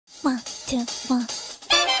1, 2, 1.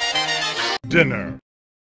 Dinner.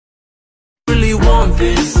 Really want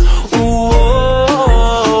this. Ooh,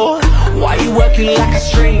 why you working like a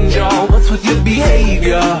stranger? What's with your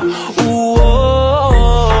behavior? Ooh,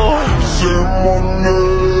 say my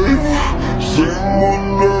name, say my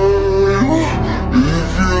name.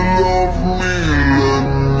 If you love me, let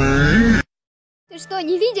me. Ты что,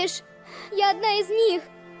 не видишь? Я одна из них.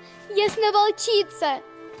 Ясная волчица.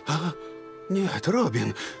 Нет,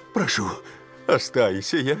 Робин, прошу,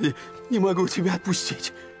 останься, я не могу тебя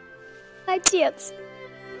отпустить. Отец.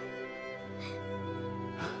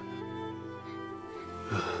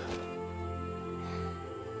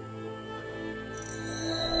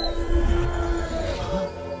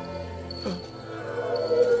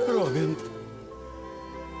 Робин.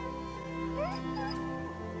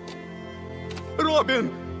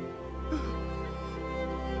 Робин!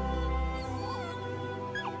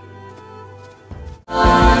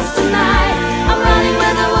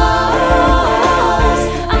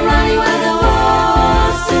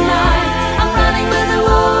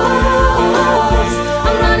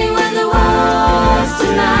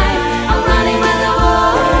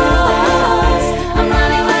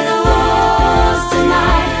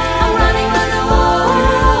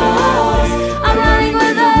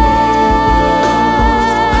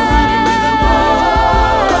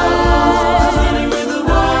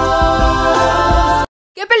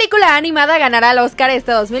 Animada ganará el Oscar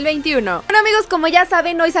este 2021. Bueno amigos, como ya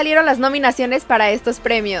saben, hoy salieron las nominaciones para estos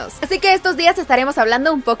premios, así que estos días estaremos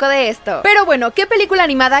hablando un poco de esto. Pero bueno, ¿qué película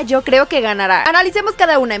animada yo creo que ganará? Analicemos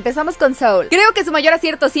cada una, empezamos con Soul. Creo que su mayor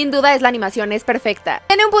acierto sin duda es la animación, es perfecta.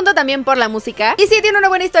 Tiene un punto también por la música, y sí tiene una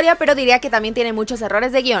buena historia, pero diría que también tiene muchos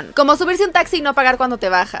errores de guión, como subirse un taxi y no pagar cuando te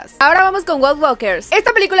bajas. Ahora vamos con Wolfwalkers.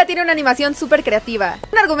 Esta película tiene una animación súper creativa,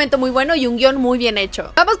 un argumento muy bueno y un guión muy bien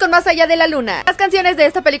hecho. Vamos con Más allá de la luna. Las canciones de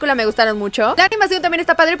esta película me gustaron mucho. La animación también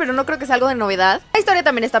está padre, pero no creo que sea algo de novedad. La historia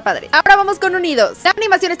también está padre. Ahora vamos con Unidos. La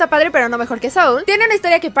animación está padre, pero no mejor que Soul. Tiene una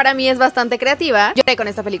historia que para mí es bastante creativa. Lloré con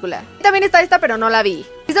esta película. Y también está esta, pero no la vi.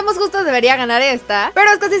 Si somos justos debería ganar esta,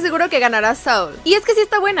 pero es casi seguro que ganará Soul. Y es que sí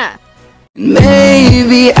está buena.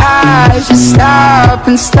 Maybe I should stop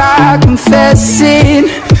and start confessing,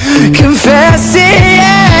 yeah.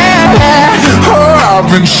 Oh, I've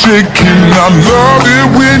been shaking, I love it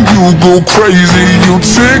when you go crazy. You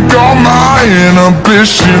take all my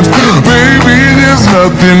inhibitions. Baby, there's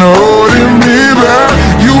nothing holding me back.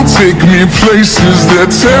 You take me places that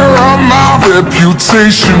tear up my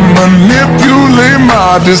reputation, manipulate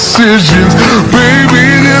my decisions.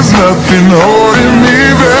 Baby, there's nothing holding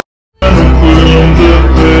me back.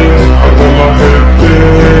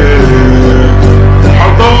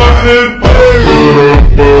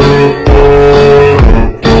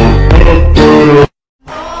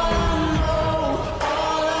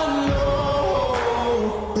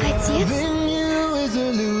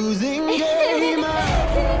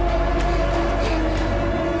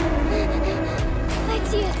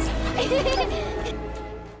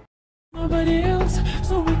 nobody else,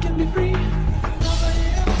 so we can be free.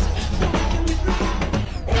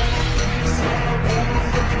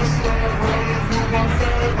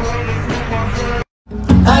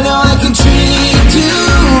 I know I can treat you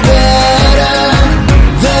better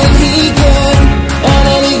than he can, and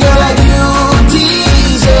any girl like you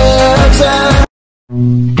deserves her.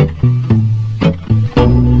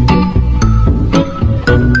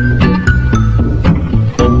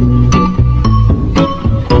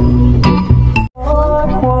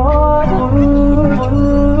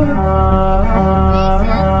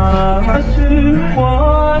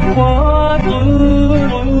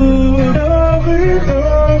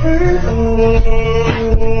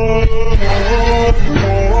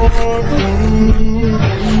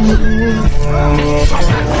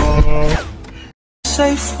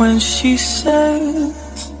 Safe when she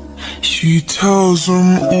says, she tells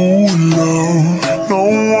him, ooh, love, no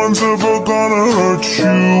one's ever gonna hurt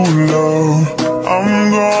you, love.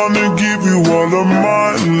 I'm gonna give you all of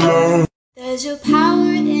my love. There's your power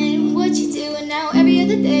in what you do, and now every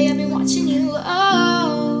other day I've been watching you.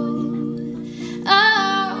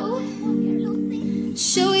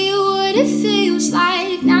 Show you what it feels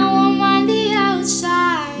like. Now I'm on the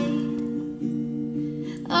outside.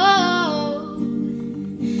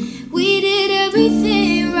 We did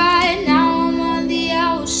everything right. Now I'm on the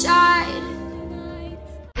outside.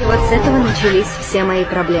 И вот с этого начались все мои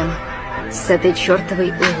проблемы. С этой чертовой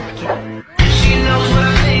улыбки.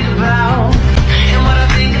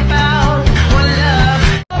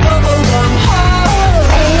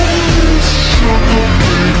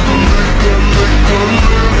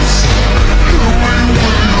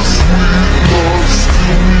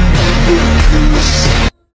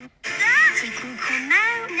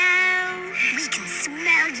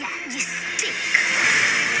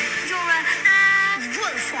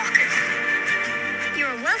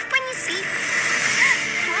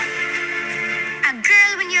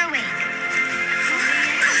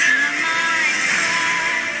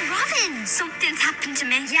 to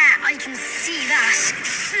me. Yeah, I can see that. It's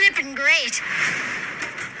flippin' great.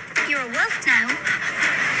 You're a wolf now.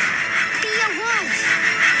 Be a wolf.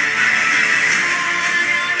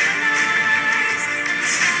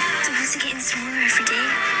 The wolves are getting smaller every day.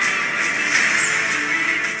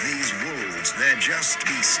 These wolves, they're just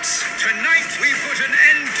beasts. Tonight we put an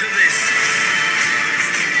end to this.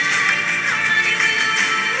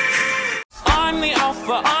 I'm the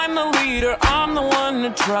alpha, I'm the leader, I'm the one to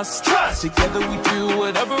trust. Together we do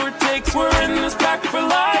whatever it takes, we're in this pack for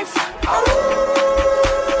life.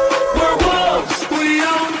 We're wolves, we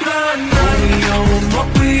own the night. We own what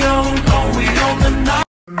we own, oh we own the night.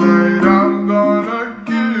 Tonight I'm gonna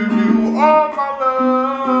give you all my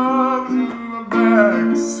love in the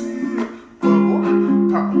backseat.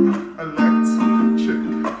 Bubble pop, electric.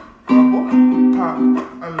 Bubble pop,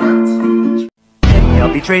 electric.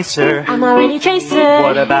 I'll be Tracer. I'm already Tracer.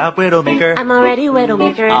 What about Widowmaker? I'm already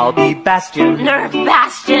Widowmaker. I'll be Bastion. Nerf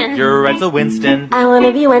Bastion. You're right, so Winston. I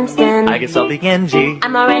wanna be Winston. I guess I'll be Genji.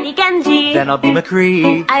 I'm already Genji. Then I'll be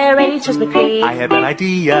McCree. I already chose McCree. I have an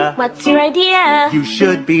idea. What's your idea? You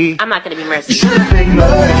should be. I'm not gonna be Mercy. You should be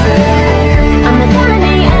Mercy. I'm not gonna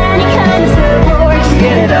be any kind of support.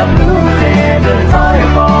 Get up, moving, and it's all your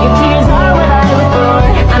fault. Your tears are what I look for.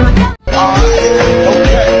 I'm a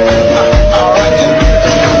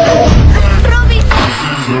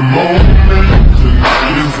The moment,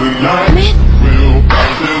 tonight is the night. We'll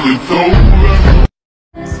fight till it's over.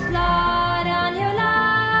 There's blood on your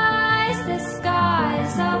lies, the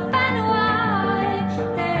sky's up and wide.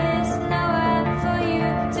 There is nowhere for you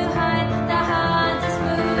to hide. The heart is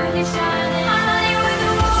moon is shining. I'm running with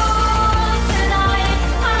the wolves tonight.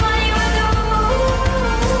 I'm running with the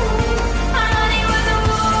wolves. I'm running with the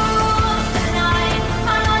wolves tonight.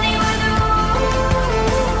 I'm running with the wolves.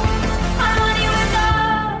 I'm running with the.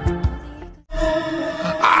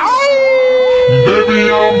 Baby,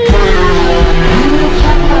 I'm playing on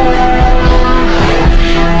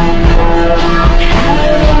you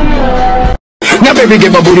Now baby,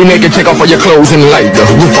 get my booty naked, take off all your clothes and light the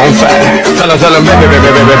roof on fire. Tell her, baby, baby,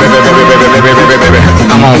 baby, baby, baby, baby, baby, baby, baby, baby,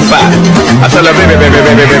 I'm on fire. I tell her, baby, baby,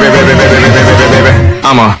 baby, baby, baby, baby, baby, baby, baby, baby,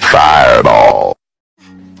 I'm a fireball.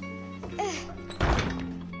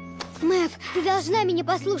 Мэв, ты должна меня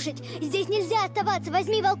послушать. Здесь нельзя оставаться.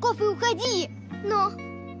 Возьми волков и уходи. Но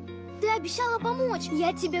ты обещала помочь.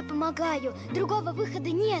 Я тебе помогаю. Другого выхода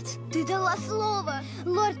нет. Ты дала слово.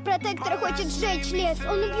 Лорд-протектор хочет сжечь лес.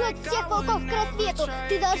 Он убьет всех волков к рассвету.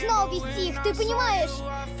 Ты должна увести их. Ты понимаешь?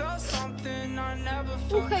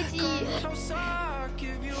 Уходи.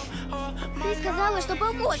 Ты сказала, что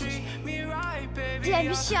поможешь. Ты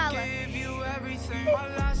обещала.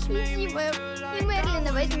 Иди, Мэв. И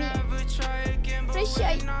Мерлина возьми.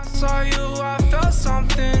 Прощай.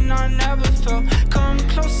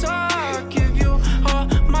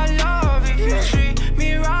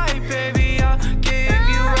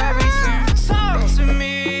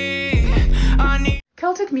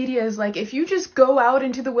 Celtic media is like, if you just go out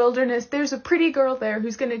into the wilderness, there's a pretty girl there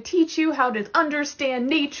who's going to teach you how to understand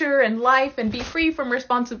nature and life and be free from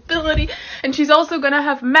responsibility, and she's also going to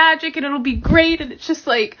have magic and it'll be great, and it's just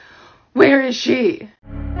like, where is she?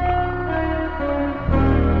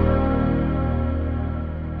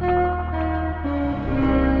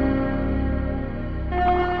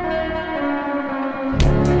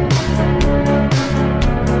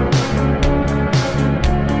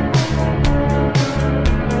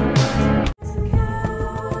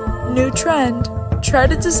 New trend. Try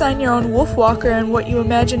to design your own Wolfwalker and what you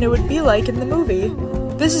imagine it would be like in the movie.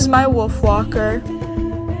 This is my Wolfwalker.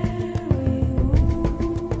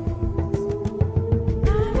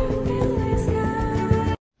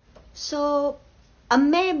 So, a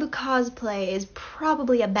Meb cosplay is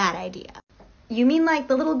probably a bad idea. You mean like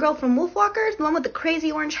the little girl from Wolfwalkers? The one with the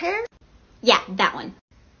crazy orange hair? Yeah, that one.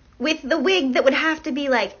 With the wig that would have to be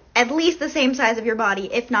like at least the same size of your body,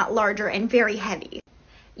 if not larger, and very heavy.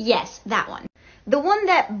 Yes, that one. The one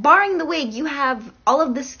that, barring the wig, you have all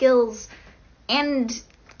of the skills and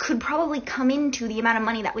could probably come into the amount of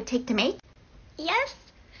money that would take to make? Yes?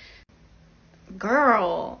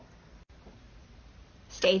 Girl.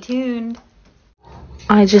 Stay tuned.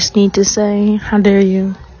 I just need to say, how dare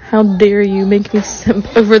you? How dare you make me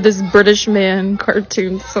simp over this British man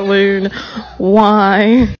cartoon Saloon?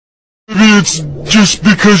 Why? Maybe it's just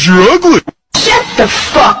because you're ugly. Shut the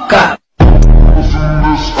fuck up!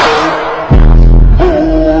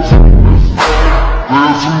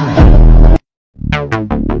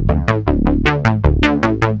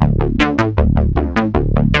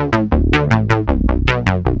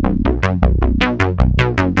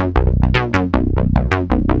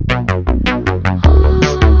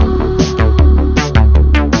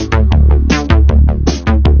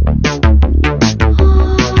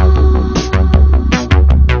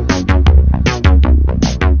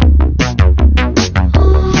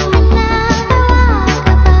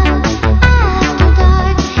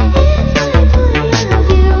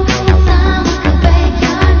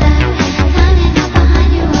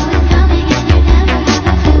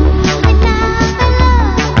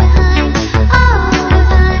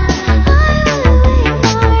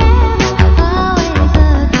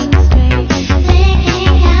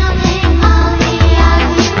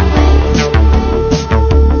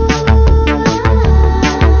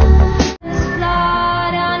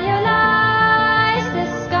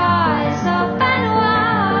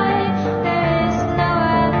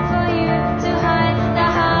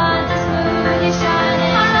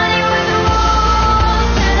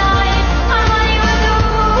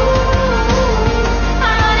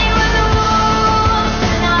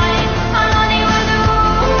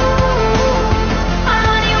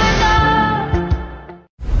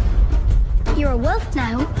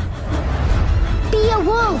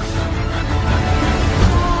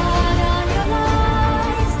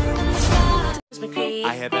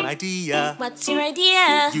 have an idea. What's your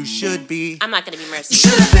idea? You should be. I'm not gonna be mercy. You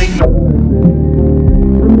should have been.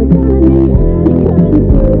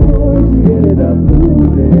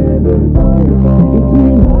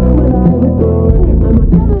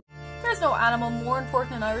 There's no animal more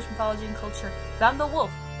important in Irish mythology and culture than the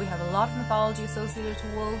wolf. We have a lot of mythology associated to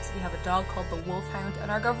wolves. We have a dog called the wolfhound, and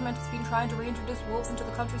our government has been trying to reintroduce wolves into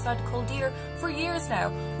the countryside to cull deer for years now,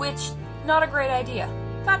 which, not a great idea.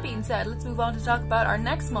 That being said, let's move on to talk about our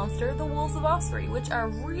next monster, the wolves of Ossory, which are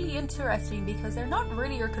really interesting because they're not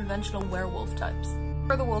really your conventional werewolf types.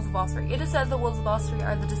 For the wolves of Ossory, it is said the wolves of Ossory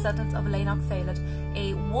are the descendants of Leanach Féilid,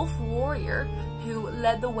 a wolf warrior who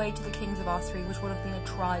led the way to the kings of Ossory, which would have been a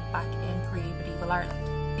tribe back in pre-medieval Ireland.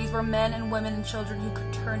 These were men and women and children who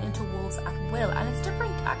could turn into wolves at will, and it's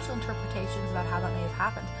different actual interpretations about how that may have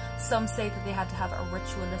happened. Some say that they had to have a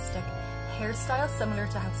ritualistic hairstyle similar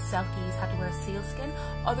to how Selkies had to wear sealskin.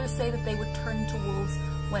 Others say that they would turn into wolves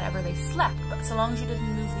whenever they slept, but so long as you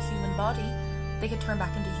didn't move the human body, they could turn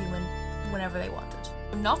back into human whenever they wanted.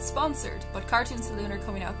 Not sponsored, but Cartoon Saloon are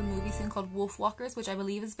coming out with a movie soon called Wolfwalkers, which I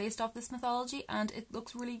believe is based off this mythology, and it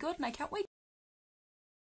looks really good and I can't wait.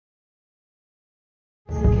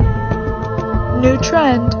 New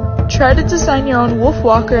trend. Try to design your own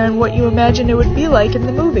Wolfwalker and what you imagine it would be like in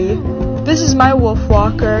the movie. This is my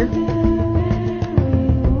Wolfwalker.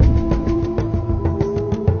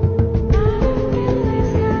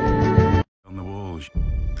 On the walls.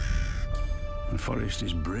 The forest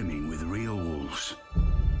is brimming with real wolves.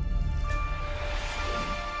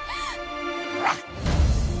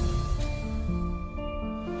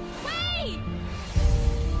 Wait!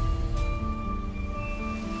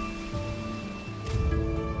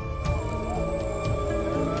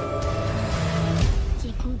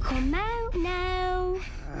 You can come out now.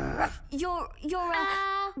 You're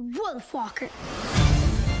a Wolfwalker.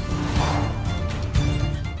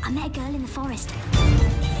 I met a girl in the forest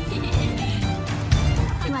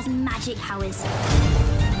who has magic powers.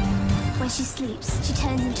 When she sleeps, she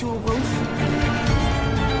turns into a wolf.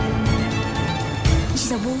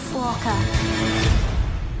 She's a Wolfwalker.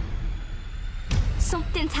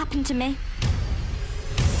 Something's happened to me.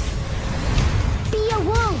 Be a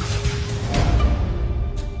wolf.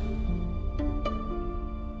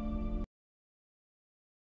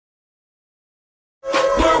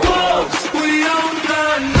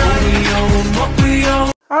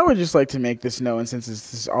 I would just like to make this known since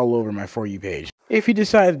this is all over my For You page. If you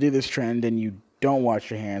decide to do this trend and you don't wash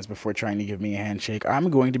your hands before trying to give me a handshake, I'm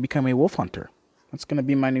going to become a wolf hunter. That's going to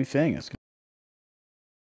be my new thing.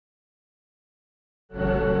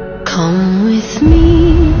 Come with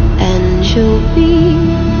me and you'll be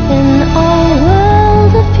in our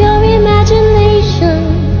world of pure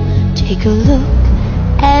imagination. Take a look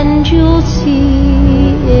and you'll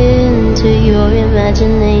see into your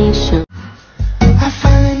imagination. I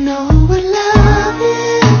finally know what love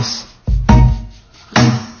is.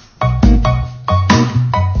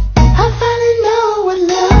 I finally know what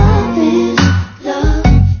love is. Love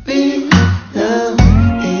is, love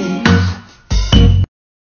is.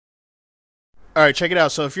 Alright, check it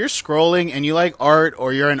out. So if you're scrolling and you like art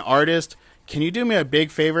or you're an artist, can you do me a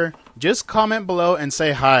big favor? Just comment below and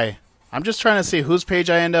say hi. I'm just trying to see whose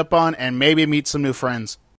page I end up on and maybe meet some new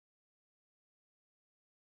friends.